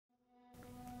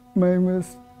My name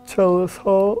is Chellis.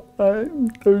 I'm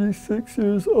 36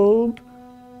 years old,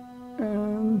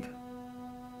 and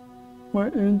my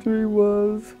injury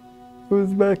was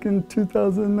back in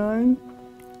 2009.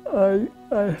 I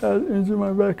had injured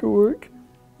my back at work,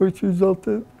 which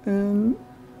resulted in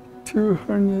 2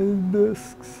 herniated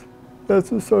discs.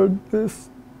 That's what started this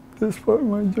part of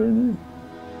my journey.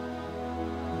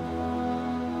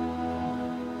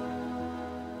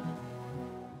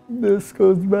 This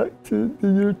goes back to the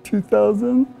year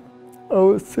 2000. I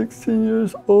was 16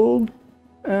 years old,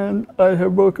 and I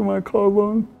had broken my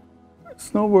collarbone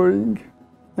snowboarding,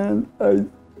 and I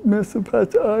missed a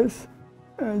patch of ice,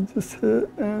 and I just hit,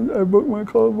 and I broke my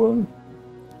collarbone.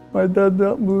 My dad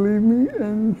didn't believe me,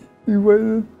 and he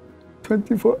waited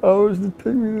 24 hours to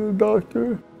take me to the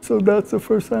doctor. So that's the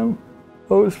first time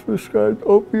I was prescribed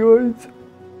opioids.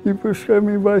 He prescribed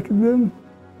me Vicodin,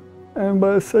 and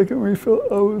by the second refill,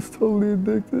 I was totally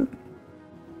addicted.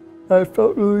 I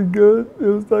felt really good. It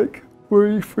was like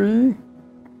worry-free,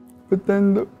 but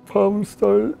then the problems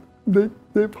started.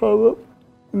 They pile up,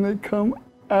 and they come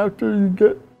after you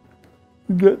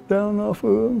get down off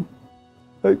of them.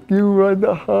 Like you ride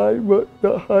the high, but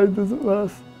the high doesn't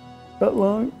last that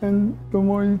long, and the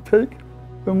more you take,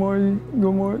 the more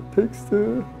it takes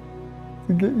to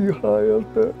get you high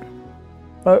out there.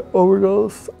 I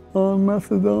overdosed on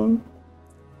methadone.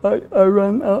 I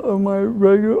ran out of my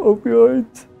regular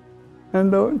opioids,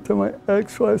 and I went to my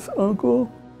ex-wife's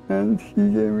uncle, and he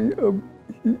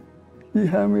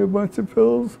handed me a bunch of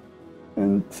pills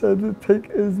and said to take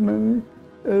as many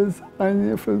as I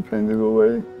needed for the pain to go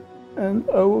away. And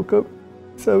I woke up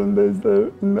 7 days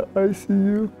later in the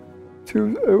ICU,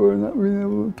 tubes everywhere, not being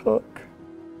able to talk.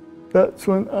 That's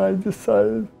when I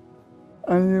decided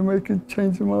I need to make a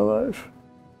change in my life.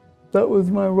 That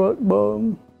was my rock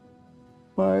bottom.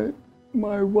 My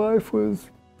wife was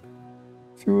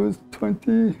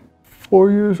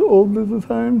 24 years old at the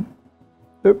time.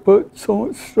 It put so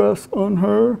much stress on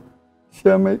her. She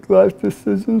had to make life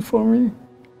decisions for me,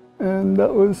 and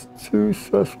that was too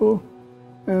stressful.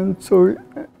 And so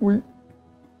we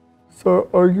started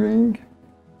arguing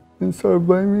and started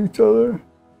blaming each other,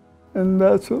 and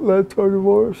that's what led to our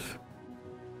divorce.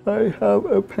 I have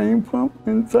a pain pump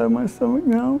inside my stomach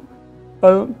now. I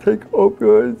don't take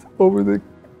opioids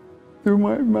through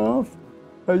my mouth.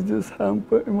 I just have them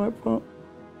put in my pump,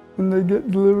 and they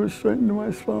get delivered straight into my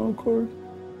spinal cord.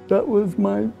 That was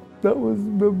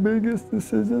the biggest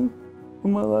decision of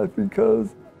my life,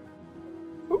 because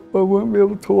I wouldn't be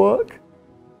able to walk,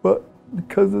 but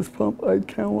because of this pump, I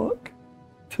can walk.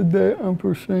 Today, I'm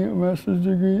pursuing a master's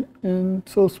degree in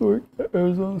social work at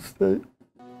Arizona State.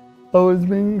 I was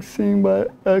being seen by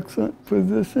an excellent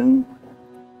physician.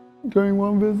 During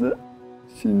one visit,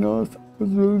 she noticed I was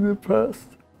really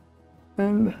depressed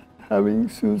and having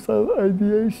suicidal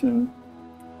ideation.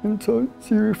 And so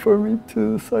she referred me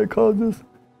to the psychologist,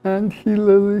 and he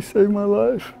literally saved my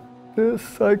life. This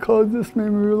psychologist made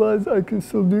me realize I can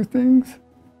still do things,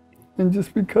 and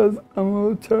just because I'm a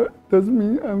wheelchair doesn't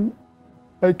mean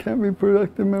I can't be a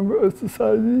productive member of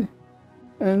society.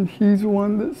 And he's the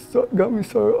one that got me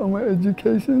started on my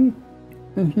education,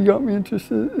 and he got me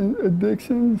interested in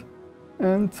addictions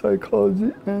and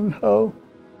psychology and how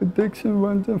addiction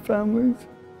runs in families.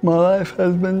 My life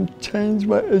has been changed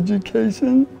by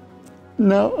education.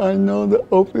 Now I know that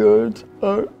opioids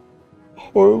are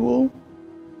horrible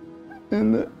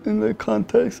in the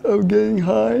context of getting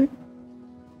high.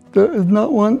 There is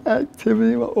not one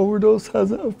activity my overdose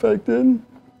hasn't affected,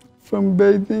 from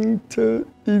bathing to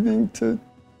eating to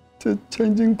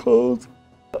changing clothes.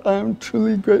 I am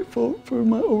truly grateful for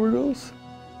my overdose,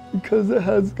 because it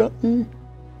has got me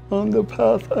on the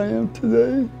path I am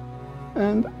today,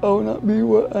 and I would not be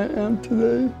where I am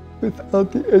today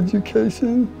without the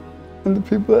education and the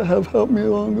people that have helped me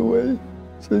along the way.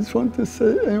 So I just want to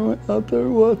say, anyone out there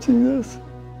watching this,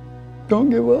 don't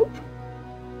give up.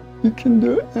 You can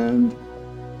do it, and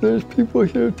there's people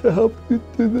here to help you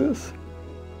do this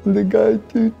and to guide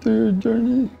you through your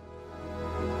journey.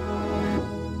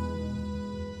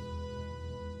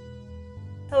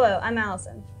 Hello, I'm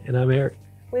Allison. And I'm Eric.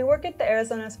 We work at the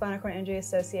Arizona Spinal Cord Injury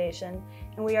Association,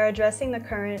 and we are addressing the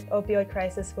current opioid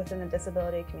crisis within the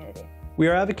disability community. We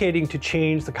are advocating to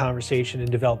change the conversation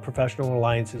and develop professional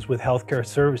alliances with healthcare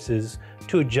services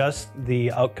to adjust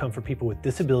the outcome for people with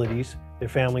disabilities, their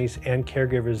families, and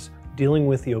caregivers dealing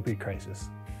with the opioid crisis.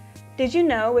 Did you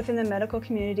know within the medical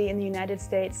community in the United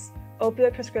States,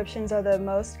 opioid prescriptions are the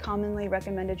most commonly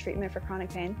recommended treatment for chronic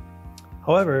pain?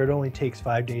 However, it only takes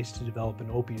 5 days to develop an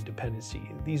opiate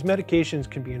dependency. These medications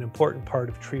can be an important part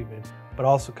of treatment, but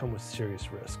also come with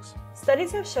serious risks.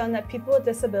 Studies have shown that people with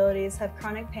disabilities have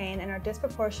chronic pain and are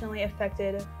disproportionately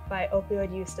affected by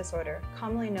opioid use disorder,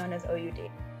 commonly known as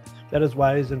OUD. That is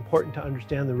why it is important to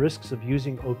understand the risks of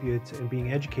using opiates and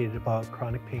being educated about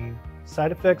chronic pain,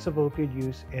 side effects of opioid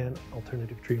use, and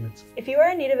alternative treatments. If you are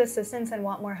in need of assistance and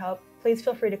want more help, please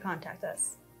feel free to contact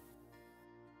us.